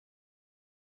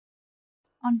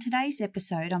On today's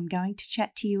episode, I'm going to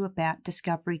chat to you about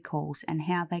discovery calls and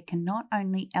how they can not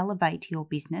only elevate your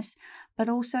business, but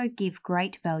also give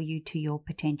great value to your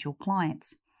potential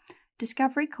clients.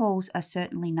 Discovery calls are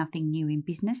certainly nothing new in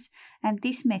business, and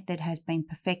this method has been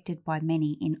perfected by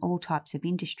many in all types of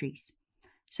industries.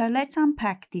 So let's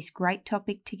unpack this great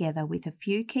topic together with a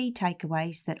few key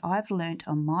takeaways that I've learnt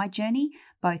on my journey,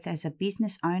 both as a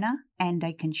business owner and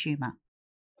a consumer.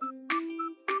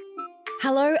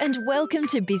 Hello and welcome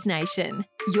to BizNation,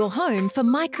 your home for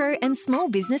micro and small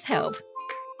business help.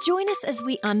 Join us as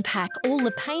we unpack all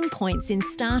the pain points in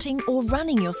starting or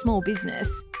running your small business.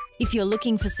 If you're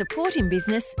looking for support in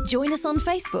business, join us on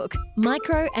Facebook,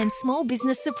 Micro and Small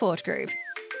Business Support Group.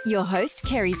 Your host,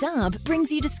 Kerry Zarb,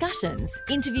 brings you discussions,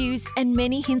 interviews, and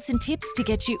many hints and tips to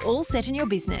get you all set in your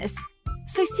business.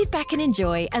 So sit back and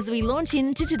enjoy as we launch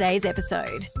into today's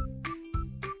episode.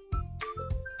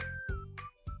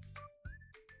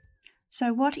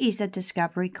 So what is a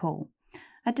discovery call?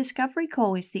 A discovery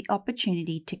call is the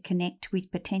opportunity to connect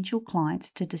with potential clients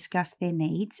to discuss their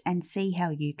needs and see how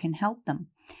you can help them.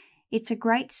 It's a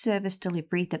great service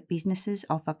delivery that businesses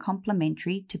offer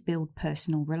complimentary to build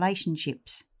personal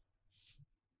relationships.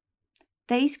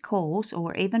 These calls,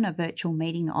 or even a virtual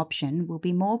meeting option, will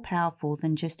be more powerful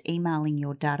than just emailing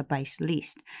your database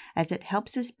list, as it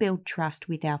helps us build trust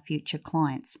with our future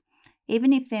clients.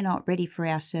 Even if they're not ready for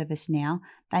our service now,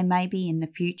 they may be in the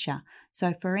future.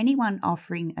 So for anyone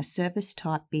offering a service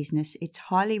type business, it's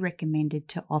highly recommended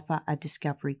to offer a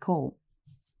discovery call.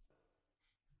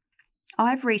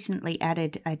 I've recently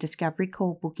added a discovery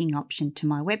call booking option to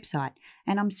my website,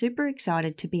 and I'm super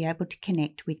excited to be able to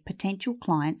connect with potential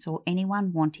clients or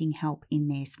anyone wanting help in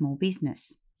their small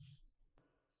business.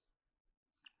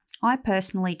 I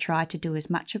personally try to do as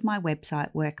much of my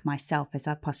website work myself as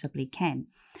I possibly can.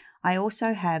 I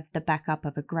also have the backup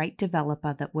of a great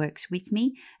developer that works with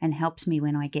me and helps me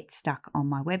when I get stuck on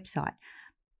my website.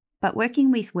 But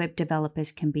working with web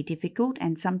developers can be difficult,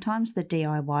 and sometimes the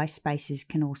DIY spaces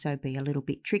can also be a little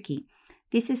bit tricky.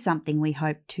 This is something we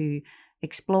hope to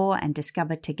explore and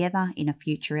discover together in a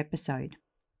future episode.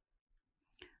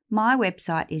 My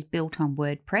website is built on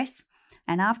WordPress,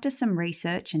 and after some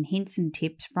research and hints and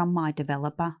tips from my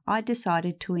developer, I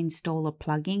decided to install a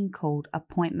plugin called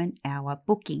Appointment Hour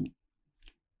Booking.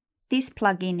 This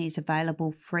plugin is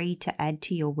available free to add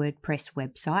to your WordPress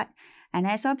website, and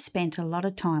as I've spent a lot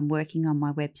of time working on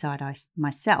my website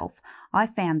myself, I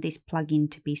found this plugin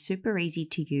to be super easy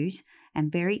to use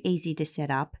and very easy to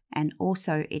set up, and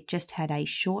also it just had a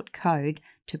short code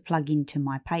to plug into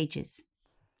my pages.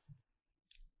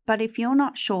 But if you're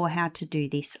not sure how to do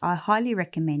this, I highly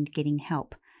recommend getting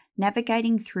help.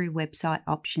 Navigating through website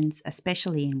options,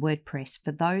 especially in WordPress,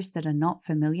 for those that are not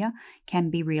familiar, can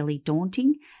be really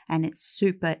daunting, and it's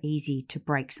super easy to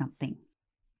break something.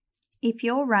 If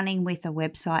you're running with a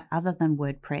website other than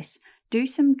WordPress, do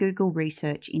some Google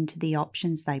research into the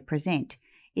options they present.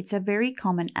 It's a very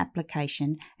common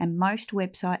application, and most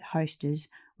website hosters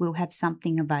will have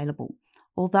something available,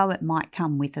 although it might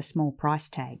come with a small price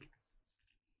tag.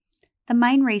 The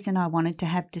main reason I wanted to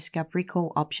have discovery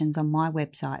call options on my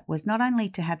website was not only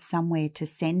to have somewhere to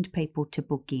send people to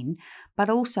book in, but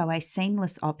also a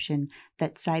seamless option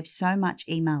that saves so much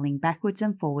emailing backwards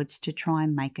and forwards to try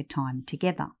and make a time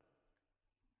together.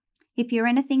 If you're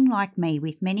anything like me,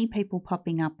 with many people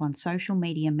popping up on social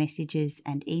media messages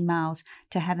and emails,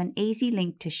 to have an easy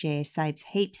link to share saves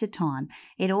heaps of time.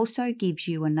 It also gives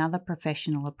you another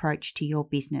professional approach to your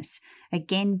business,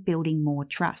 again building more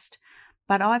trust.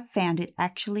 But I've found it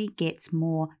actually gets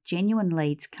more genuine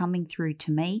leads coming through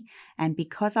to me, and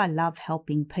because I love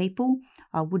helping people,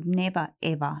 I would never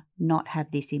ever not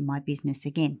have this in my business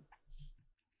again.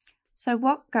 So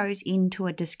what goes into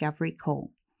a discovery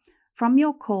call? From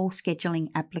your call scheduling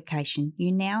application,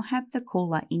 you now have the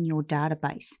caller in your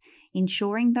database.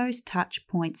 Ensuring those touch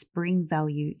points bring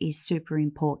value is super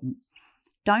important.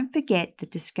 Don't forget that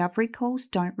discovery calls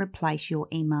don't replace your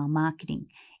email marketing.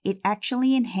 It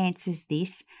actually enhances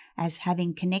this, as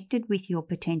having connected with your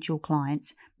potential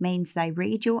clients means they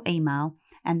read your email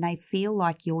and they feel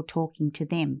like you're talking to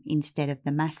them instead of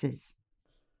the masses.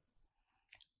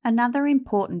 Another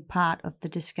important part of the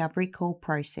discovery call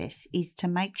process is to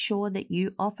make sure that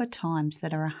you offer times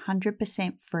that are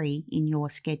 100% free in your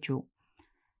schedule.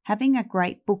 Having a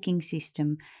great booking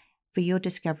system for your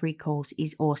discovery calls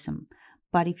is awesome,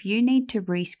 but if you need to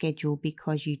reschedule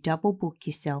because you double book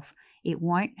yourself, it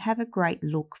won't have a great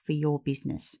look for your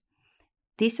business.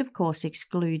 This, of course,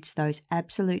 excludes those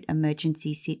absolute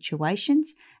emergency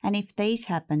situations, and if these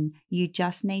happen, you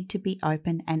just need to be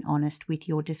open and honest with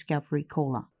your discovery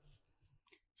caller.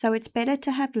 So it's better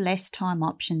to have less time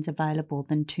options available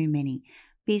than too many.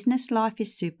 Business life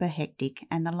is super hectic,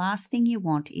 and the last thing you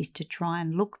want is to try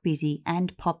and look busy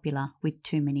and popular with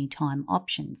too many time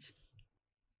options.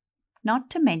 Not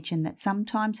to mention that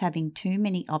sometimes having too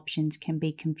many options can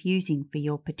be confusing for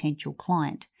your potential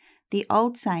client. The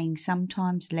old saying,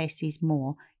 sometimes less is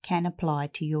more, can apply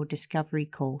to your discovery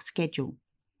call schedule.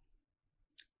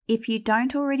 If you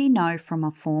don't already know from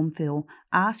a form fill,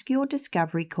 ask your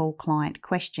discovery call client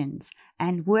questions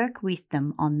and work with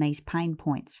them on these pain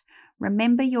points.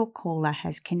 Remember, your caller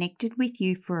has connected with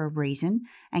you for a reason,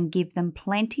 and give them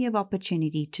plenty of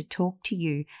opportunity to talk to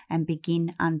you and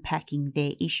begin unpacking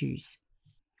their issues.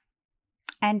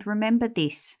 And remember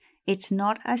this, it's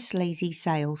not a sleazy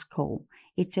sales call.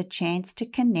 It's a chance to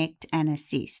connect and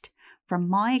assist. From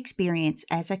my experience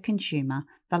as a consumer,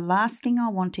 the last thing I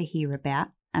want to hear about,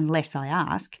 unless I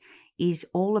ask, is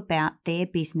all about their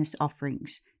business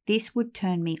offerings. This would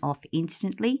turn me off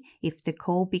instantly if the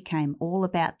call became all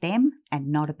about them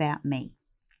and not about me.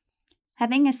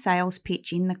 Having a sales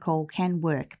pitch in the call can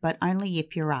work, but only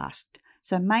if you're asked.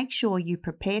 So make sure you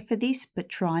prepare for this, but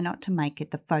try not to make it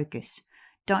the focus.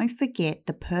 Don't forget,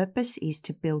 the purpose is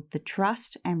to build the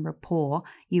trust and rapport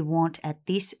you want at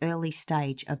this early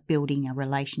stage of building a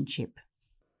relationship.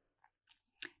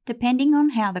 Depending on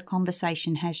how the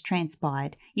conversation has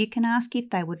transpired, you can ask if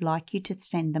they would like you to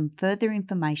send them further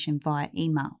information via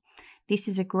email. This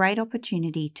is a great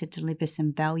opportunity to deliver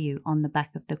some value on the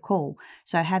back of the call,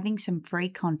 so having some free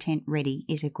content ready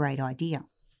is a great idea.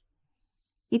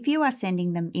 If you are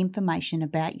sending them information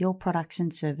about your products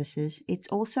and services, it's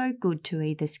also good to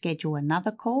either schedule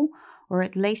another call or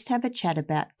at least have a chat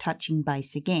about touching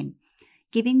base again,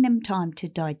 giving them time to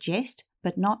digest,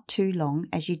 but not too long,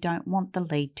 as you don't want the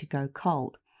lead to go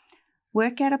cold.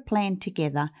 Work out a plan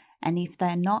together, and if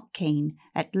they're not keen,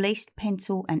 at least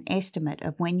pencil an estimate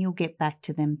of when you'll get back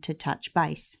to them to touch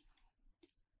base.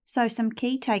 So some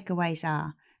key takeaways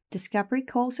are: discovery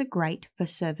calls are great for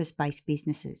service-based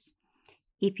businesses.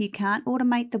 If you can't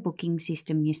automate the booking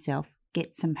system yourself,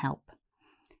 get some help.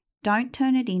 Don't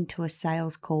turn it into a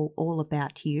sales call all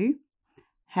about you.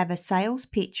 Have a sales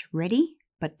pitch ready,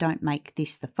 but don't make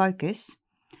this the focus.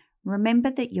 Remember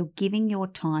that you're giving your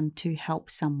time to help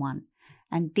someone,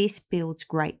 and this builds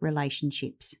great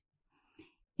relationships.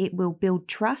 It will build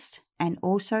trust and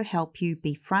also help you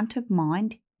be front of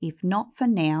mind, if not for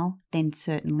now, then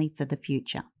certainly for the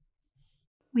future.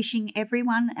 Wishing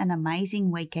everyone an amazing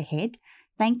week ahead.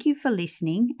 Thank you for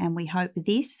listening, and we hope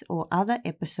this or other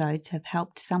episodes have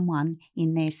helped someone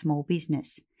in their small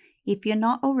business. If you're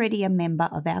not already a member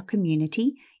of our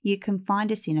community, you can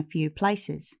find us in a few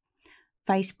places: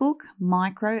 Facebook,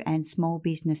 Micro and Small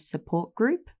Business Support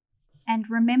Group. And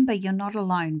remember, you're not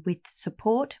alone. With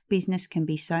support, business can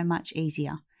be so much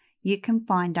easier. You can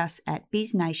find us at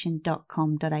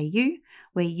biznation.com.au,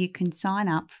 where you can sign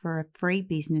up for a free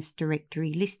business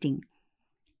directory listing.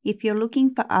 If you're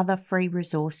looking for other free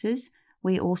resources,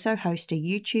 we also host a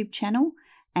YouTube channel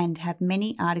and have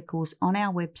many articles on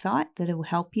our website that will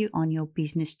help you on your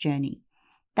business journey.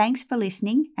 Thanks for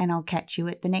listening, and I'll catch you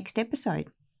at the next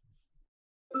episode.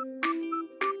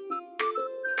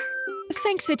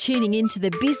 Thanks for tuning in to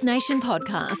the Biz Nation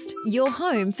podcast, your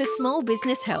home for small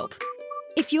business help.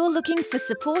 If you're looking for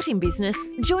support in business,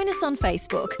 join us on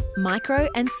Facebook, Micro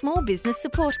and Small Business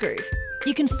Support Group.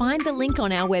 You can find the link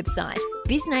on our website,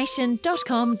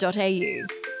 biznation.com.au.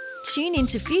 Tune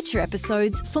into future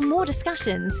episodes for more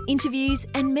discussions, interviews,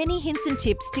 and many hints and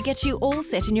tips to get you all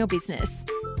set in your business.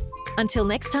 Until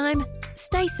next time,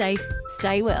 stay safe,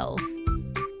 stay well.